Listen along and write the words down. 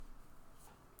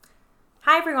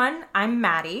Hi everyone, I'm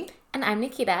Maddie. And I'm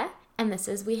Nikita, and this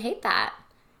is We Hate That.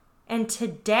 And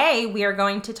today we are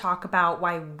going to talk about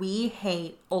why we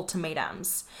hate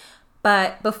ultimatums.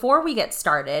 But before we get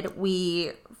started,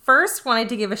 we first wanted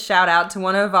to give a shout out to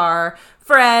one of our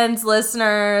friends,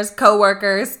 listeners,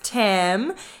 coworkers,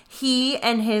 Tim. He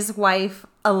and his wife,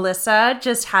 Alyssa,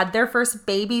 just had their first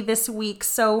baby this week.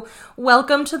 So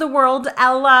welcome to the world,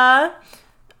 Ella,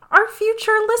 our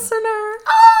future listener.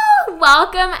 Oh,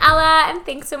 welcome, Ella, and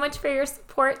thanks so much for your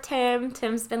support, Tim.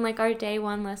 Tim's been like our day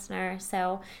one listener,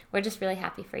 so we're just really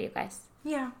happy for you guys.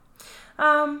 Yeah.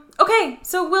 Okay,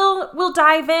 so we'll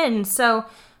dive in. So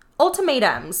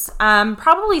ultimatums,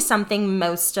 probably something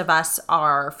most of us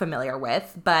are familiar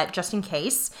with, but just in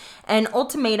case, an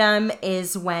ultimatum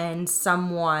is when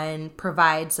someone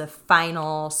provides a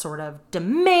final sort of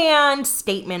demand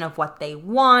statement of what they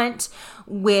want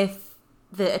with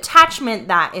the attachment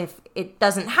that if it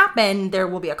doesn't happen, there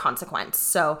will be a consequence.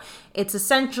 So it's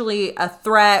essentially a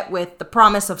threat with the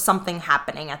promise of something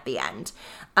happening at the end.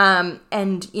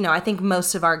 And, you know, I think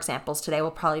most of our examples today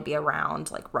will probably be around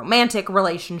like romantic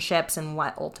relationships and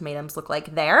what ultimatums look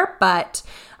like there. But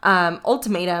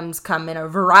ultimatums come in a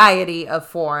variety of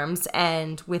forms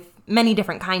and with many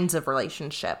different kinds of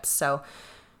relationships. So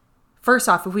first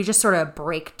off, if we just sort of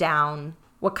break down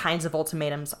what kinds of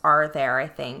ultimatums are there, I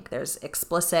think there's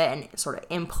explicit and sort of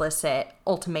implicit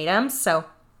ultimatums. So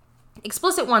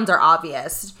explicit ones are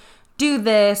obvious. Do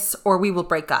this or we will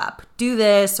break up. Do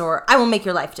this or I will make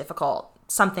your life difficult.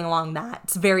 Something along that.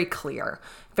 It's very clear,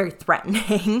 very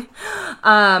threatening.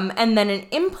 And then an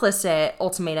implicit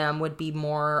ultimatum would be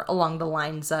more along the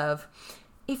lines of,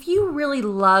 if you really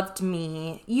loved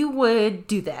me, you would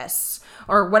do this.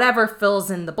 Or whatever fills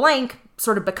in the blank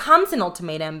sort of becomes an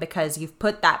ultimatum because you've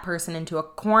put that person into a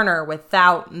corner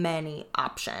without many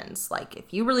options. Like,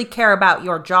 if you really care about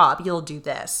your job, you'll do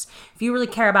this. If you really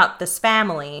care about this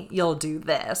family, you'll do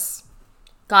this.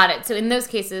 Got it. So in those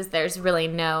cases, there's really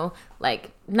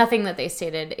nothing that they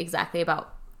stated exactly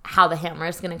about how the hammer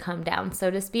is going to come down,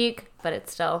 so to speak, but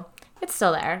it's still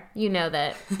there. You know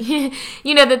that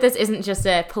this isn't just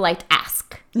a polite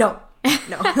ask. No,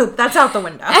 that's out the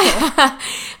window.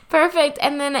 Perfect.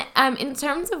 And then in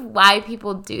terms of why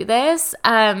people do this,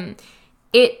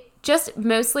 it just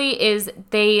mostly is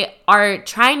they are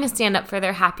trying to stand up for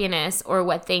their happiness or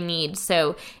what they need.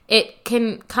 So it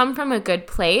can come from a good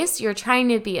place. You're trying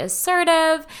to be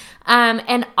assertive.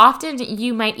 And often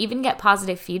you might even get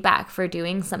positive feedback for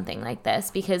doing something like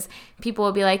this because people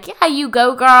will be like, yeah, you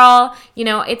go, girl. You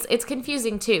know, it's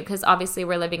confusing too because obviously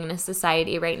we're living in a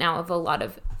society right now of a lot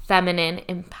of feminine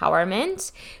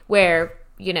empowerment where,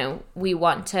 you know, we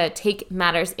want to take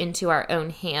matters into our own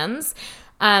hands.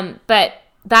 But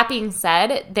that being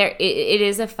said, it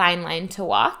is a fine line to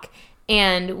walk,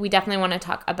 and we definitely want to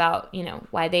talk about, you know,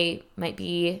 why they might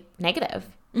be negative.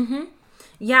 Mm-hmm.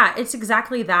 Yeah, it's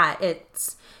exactly that.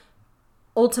 It's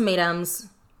ultimatums.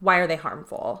 Why are they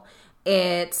harmful?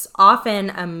 It's often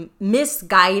a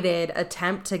misguided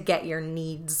attempt to get your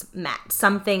needs met.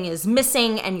 Something is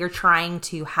missing and you're trying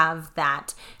to have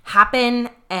that happen,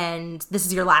 and this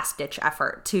is your last-ditch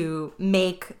effort to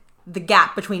make the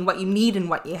gap between what you need and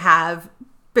what you have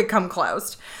become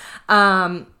closed.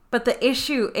 But the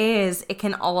issue is it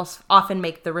can often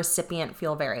make the recipient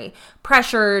feel very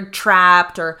pressured,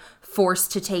 trapped, or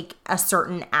forced to take a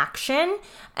certain action,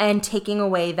 and taking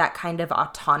away that kind of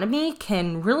autonomy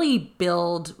can really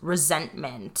build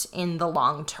resentment in the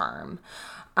long term.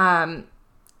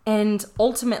 And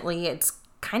ultimately, it's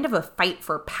kind of a fight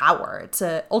for power.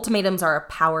 Ultimatums are a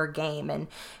power game, and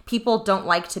people don't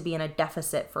like to be in a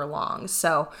deficit for long.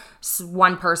 So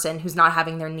one person who's not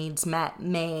having their needs met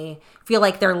may feel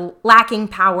like they're lacking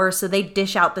power, so they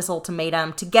dish out this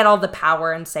ultimatum to get all the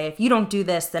power and say, if you don't do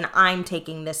this, then I'm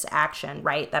taking this action,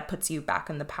 right? That puts you back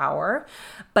in the power.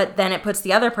 But then it puts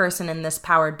the other person in this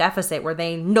power deficit where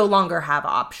they no longer have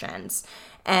options.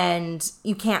 And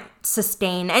you can't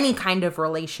sustain any kind of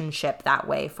relationship that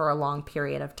way for a long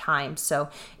period of time. So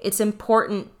it's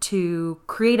important to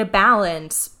create a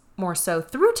balance more so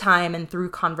through time and through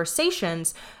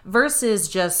conversations versus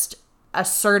just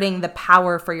asserting the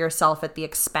power for yourself at the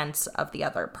expense of the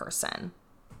other person.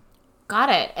 Got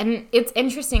it. And it's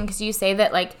interesting because you say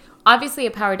that, like, obviously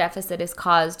a power deficit is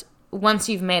caused once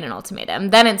you've made an ultimatum.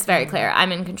 Then it's very clear.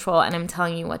 I'm in control and I'm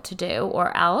telling you what to do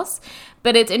or else.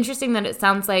 But it's interesting that it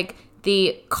sounds like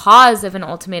the cause of an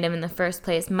ultimatum in the first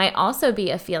place might also be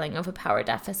a feeling of a power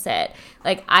deficit.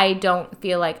 Like, I don't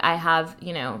feel like I have,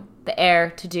 you know, the air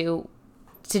to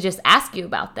just ask you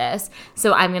about this,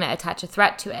 so I'm going to attach a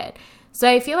threat to it. So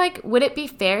I feel like, would it be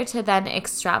fair to then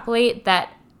extrapolate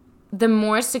that the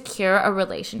more secure a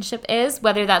relationship is,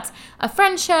 whether that's a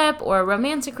friendship or a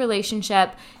romantic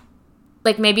relationship,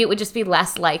 like maybe it would just be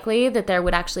less likely that there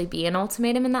would actually be an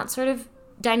ultimatum in that sort of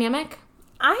dynamic?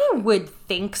 I would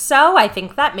think so. I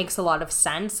think that makes a lot of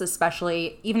sense,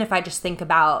 especially even if I just think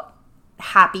about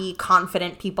happy,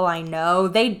 confident people I know.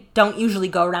 They don't usually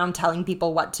go around telling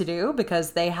people what to do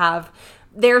because they have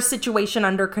their situation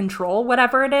under control,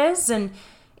 whatever it is. And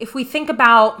if we think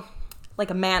about like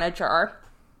a manager,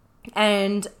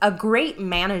 and a great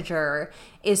manager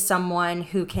is someone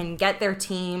who can get their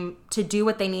team to do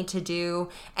what they need to do,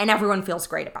 and everyone feels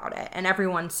great about it, and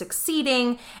everyone's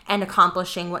succeeding and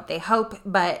accomplishing what they hope.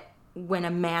 But when a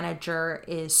manager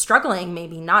is struggling,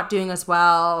 maybe not doing as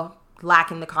well,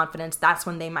 lacking the confidence, that's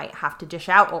when they might have to dish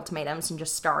out ultimatums and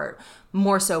just start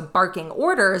more so barking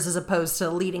orders as opposed to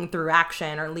leading through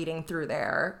action or leading through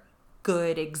their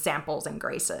good examples and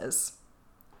graces.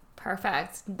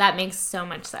 Perfect. That makes so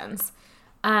much sense.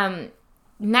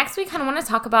 Next, we kind of want to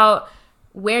talk about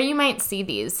where you might see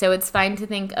these. So it's fine to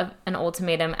think of an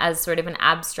ultimatum as sort of an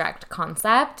abstract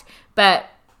concept, but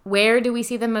where do we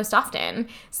see them most often?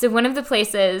 So one of the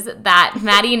places that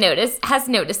Maddie has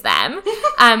noticed them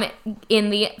in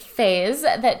the phase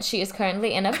that she is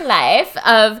currently in of life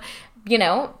of,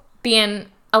 being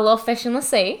a little fish in the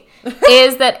sea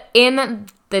is that in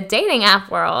the dating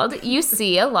app world, you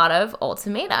see a lot of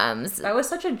ultimatums. That was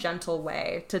such a gentle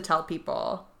way to tell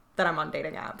people that I'm on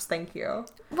dating apps. Thank you.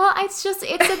 Well, it's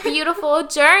a beautiful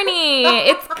journey.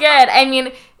 It's good. I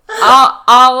mean,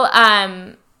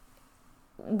 I'll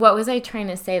what was I trying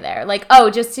to say there? Like,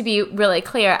 just to be really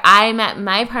clear, I met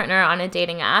my partner on a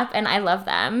dating app, and I love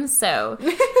them. So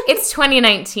it's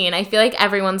 2019. I feel like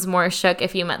everyone's more shook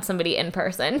if you met somebody in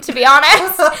person, to be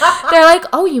honest. They're like,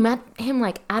 oh, you met him,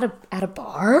 like, at a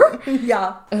bar?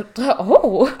 Yeah.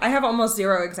 Oh. I have almost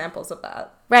zero examples of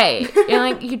that. Right. You're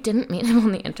like, you didn't meet him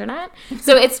on the internet?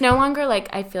 So it's no longer, like,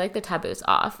 I feel like the taboo's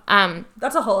off.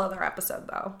 That's a whole other episode,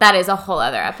 though. That is a whole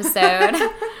other episode.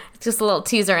 Just a little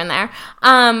teaser in there.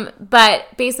 But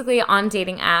basically on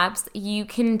dating apps, you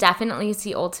can definitely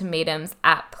see ultimatums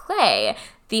at play.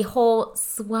 The whole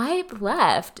swipe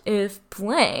left if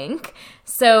blank.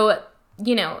 So,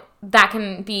 that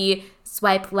can be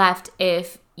swipe left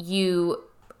if you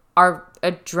are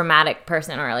a dramatic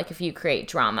person or like if you create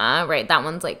drama, right? That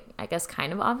one's like, I guess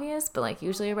kind of obvious, but like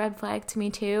usually a red flag to me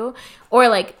too. Or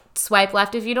like swipe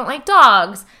left if you don't like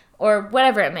dogs or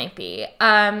whatever it might be.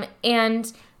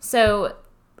 And so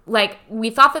like we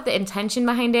thought that the intention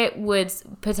behind it was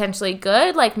potentially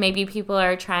good. Like maybe people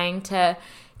are trying to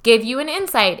give you an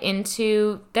insight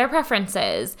into their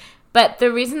preferences. But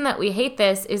the reason that we hate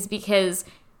this is because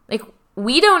like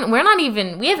we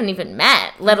haven't even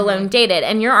met, let alone dated,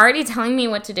 and you're already telling me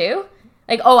what to do?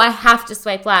 Like, I have to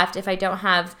swipe left if I don't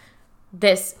have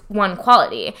this one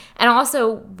quality. And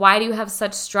also, why do you have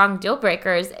such strong deal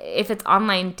breakers if it's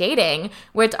online dating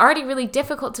where it's already really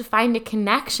difficult to find a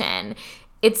connection?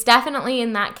 It's definitely,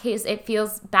 in that case, it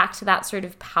feels back to that sort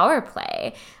of power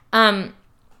play. And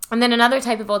then another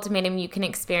type of ultimatum you can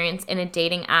experience in a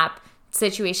dating app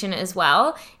situation as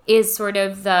well is sort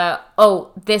of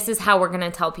this is how we're going to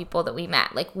tell people that we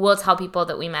met. Like, we'll tell people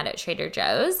that we met at Trader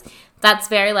Joe's. That's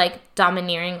very, like,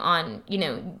 domineering on,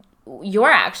 your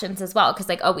actions as well. Because,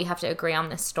 like, we have to agree on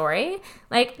this story.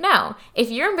 Like, no.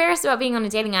 If you're embarrassed about being on a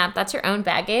dating app, that's your own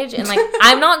baggage. And, like,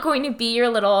 I'm not going to be your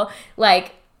little,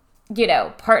 like,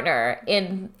 partner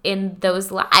in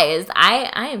those lies. I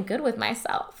am good with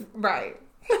myself. Right.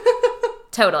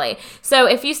 Totally. So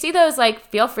if you see those, like,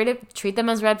 feel free to treat them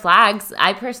as red flags.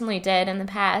 I personally did in the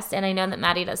past, and I know that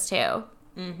Maddie does too.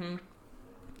 Mm-hmm.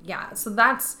 Yeah, so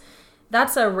that's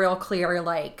a real clear,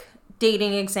 like,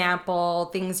 dating example,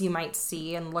 things you might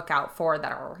see and look out for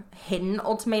that are hidden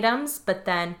ultimatums. But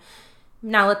then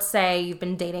now let's say you've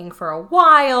been dating for a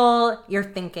while, you're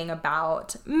thinking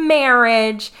about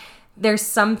marriage. There's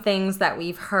some things that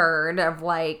we've heard of,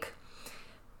 like,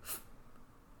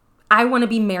 I want to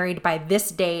be married by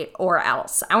this date or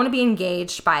else. I want to be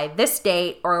engaged by this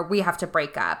date or we have to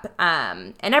break up.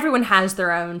 And everyone has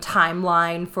their own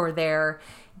timeline for their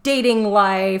dating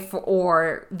life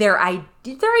or their ideal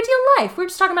life. We were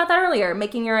just talking about that earlier,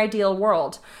 making your ideal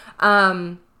world.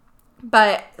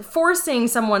 But forcing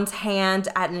someone's hand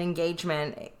at an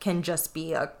engagement can just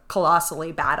be a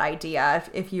colossally bad idea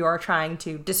if you are trying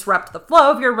to disrupt the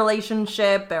flow of your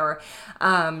relationship or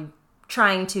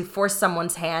trying to force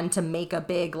someone's hand to make a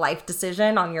big life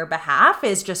decision on your behalf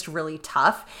is just really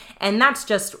tough. And that's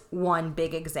just one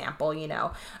big example,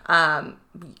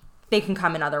 They can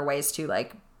come in other ways too,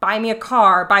 like buy me a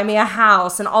car, buy me a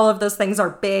house, and all of those things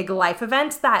are big life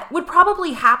events that would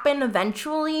probably happen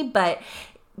eventually, but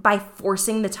by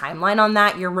forcing the timeline on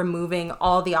that, you're removing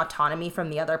all the autonomy from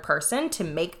the other person to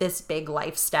make this big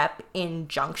life step in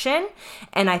junction.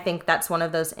 And I think that's one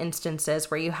of those instances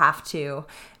where you have to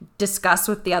discuss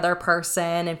with the other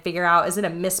person and figure out, is it a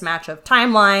mismatch of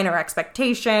timeline or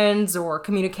expectations or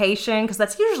communication? Because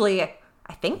that's usually,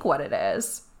 I think, what it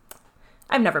is.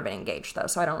 I've never been engaged though,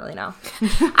 so I don't really know.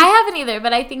 I haven't either,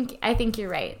 but I think you're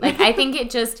right. Like, I think it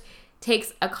just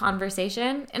takes a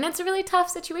conversation, and it's a really tough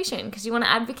situation because you want to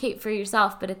advocate for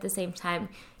yourself, but at the same time,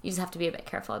 you just have to be a bit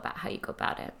careful about how you go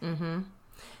about it.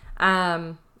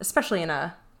 Especially in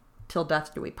a till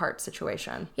death do we part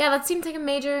situation. Yeah, that seems like a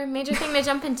major thing to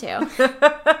jump into.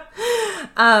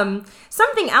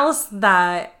 Something else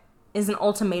that is an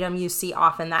ultimatum you see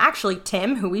often that actually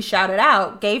Tim, who we shouted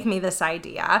out, gave me this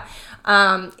idea,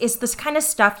 is this kind of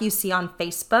stuff you see on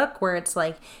Facebook where it's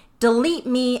like, delete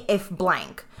me if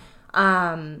blank.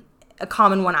 A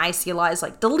common one I see a lot is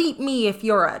like, delete me if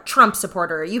you're a Trump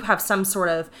supporter, or you have some sort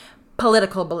of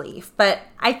political belief. But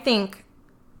I think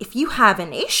if you have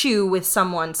an issue with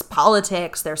someone's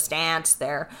politics, their stance,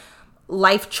 their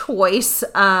life choice,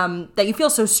 that you feel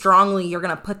so strongly you're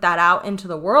going to put that out into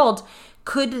the world,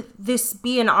 could this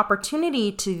be an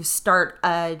opportunity to start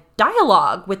a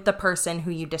dialogue with the person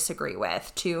who you disagree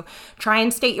with, to try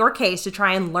and state your case, to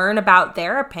try and learn about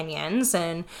their opinions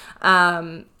and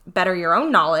better your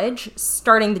own knowledge,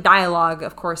 starting the dialogue,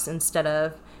 of course, instead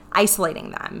of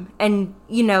isolating them. And,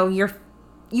 you know,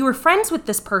 you were friends with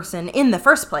this person in the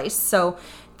first place, so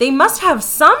they must have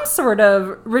some sort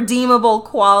of redeemable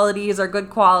qualities or good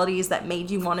qualities that made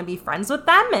you want to be friends with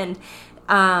them.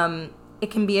 And it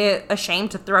can be a shame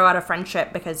to throw out a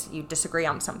friendship because you disagree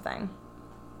on something.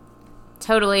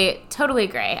 Totally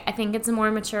agree. I think it's a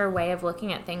more mature way of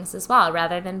looking at things as well,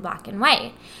 rather than black and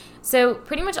white. So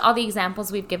pretty much all the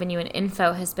examples we've given you in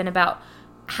info has been about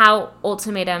how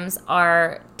ultimatums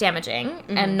are damaging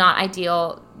and not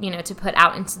ideal, to put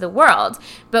out into the world.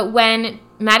 But when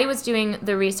Maddie was doing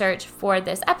the research for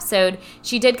this episode,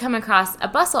 she did come across a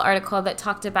Bustle article that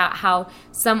talked about how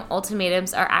some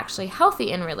ultimatums are actually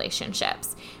healthy in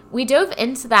relationships. We dove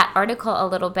into that article a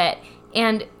little bit,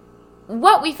 and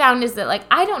what we found is that,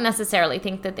 I don't necessarily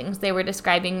think the things they were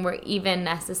describing were even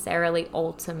necessarily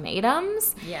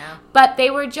ultimatums. Yeah. But they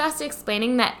were just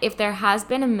explaining that if there has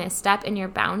been a misstep in your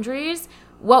boundaries,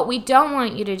 what we don't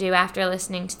want you to do after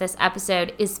listening to this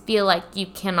episode is feel like you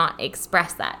cannot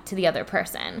express that to the other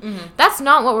person. That's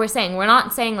not what we're saying. We're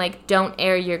not saying, don't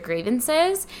air your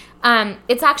grievances.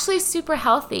 It's actually super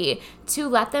healthy to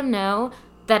let them know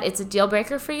that it's a deal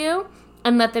breaker for you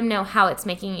and let them know how it's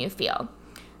making you feel.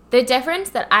 The difference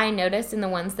that I notice in the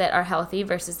ones that are healthy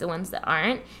versus the ones that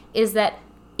aren't is that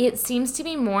it seems to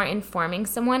be more informing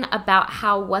someone about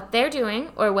how what they're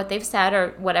doing or what they've said or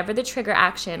whatever the trigger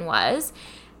action was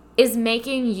is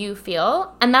making you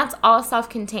feel, and that's all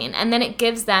self-contained. And then it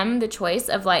gives them the choice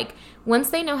of, once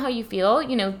they know how you feel,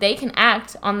 they can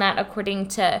act on that according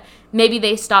to, maybe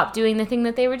they stop doing the thing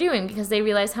that they were doing because they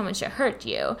realize how much it hurt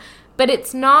you. But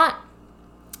it's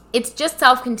just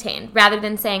self-contained, rather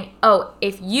than saying, oh,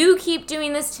 if you keep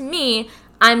doing this to me,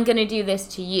 I'm going to do this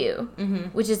to you,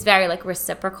 which is very,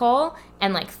 reciprocal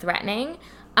and, threatening.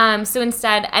 So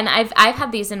instead, and I've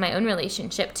had these in my own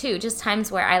relationship, too, just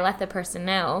times where I let the person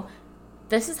know,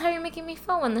 this is how you're making me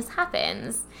feel when this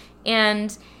happens.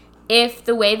 And if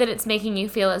the way that it's making you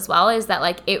feel as well is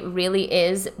that, it really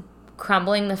is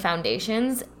crumbling the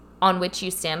foundations on which you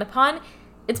stand upon,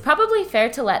 it's probably fair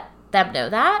to let them know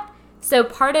that. So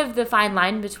part of the fine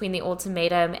line between the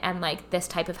ultimatum and this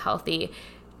type of healthy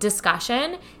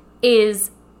discussion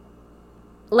is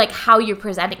how you're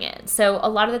presenting it. So a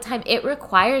lot of the time it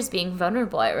requires being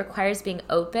vulnerable. It requires being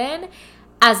open,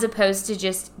 as opposed to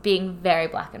just being very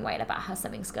black and white about how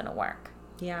something's going to work.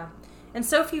 Yeah. And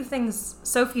so few things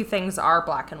are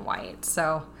black and white.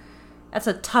 So that's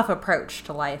a tough approach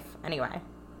to life anyway.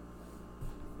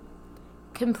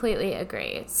 Completely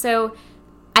agree. So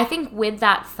I think with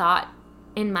that thought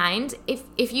in mind,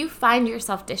 if you find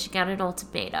yourself dishing out an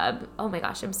ultimatum, oh my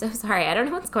gosh, I'm so sorry. I don't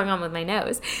know what's going on with my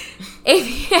nose.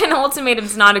 An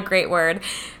ultimatum's not a great word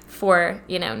for,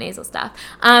 nasal stuff.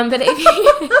 But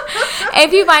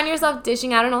if you find yourself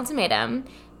dishing out an ultimatum,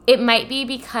 it might be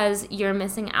because you're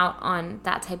missing out on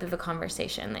that type of a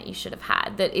conversation that you should have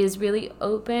had, that is really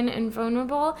open and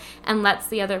vulnerable and lets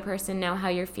the other person know how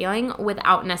you're feeling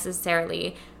without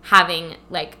necessarily having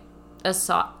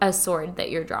a sword that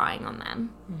you're drawing on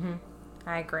them.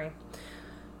 I agree.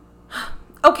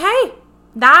 Okay,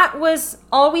 that was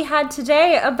all we had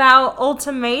today about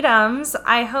ultimatums.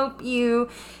 I hope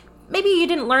maybe you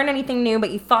didn't learn anything new, but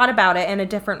you thought about it in a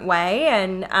different way.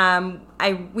 And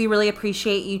we really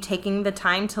appreciate you taking the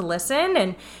time to listen.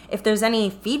 And if there's any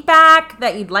feedback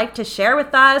that you'd like to share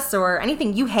with us or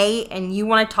anything you hate and you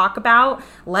want to talk about,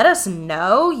 let us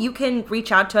know. You can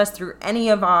reach out to us through any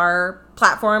of our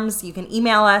platforms. You can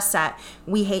email us at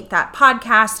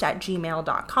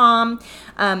wehatethatpodcast@gmail.com.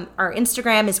 Our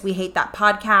Instagram is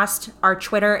wehatethatpodcast. Our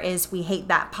Twitter is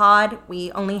wehatethatpod.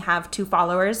 We only have 2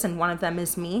 followers and one of them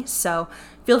is me, so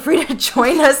feel free to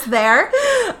join us there.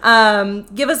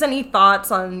 Give us any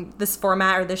thoughts on this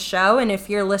format or this show, and if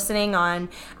you're listening on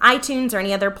iTunes or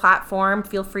any other platform,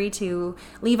 feel free to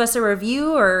leave us a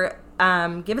review or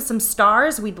give us some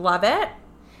stars. We'd love it.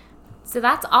 So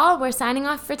that's all. We're signing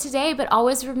off for today, but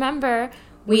always remember,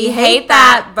 we hate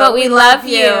that, but we love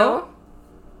you.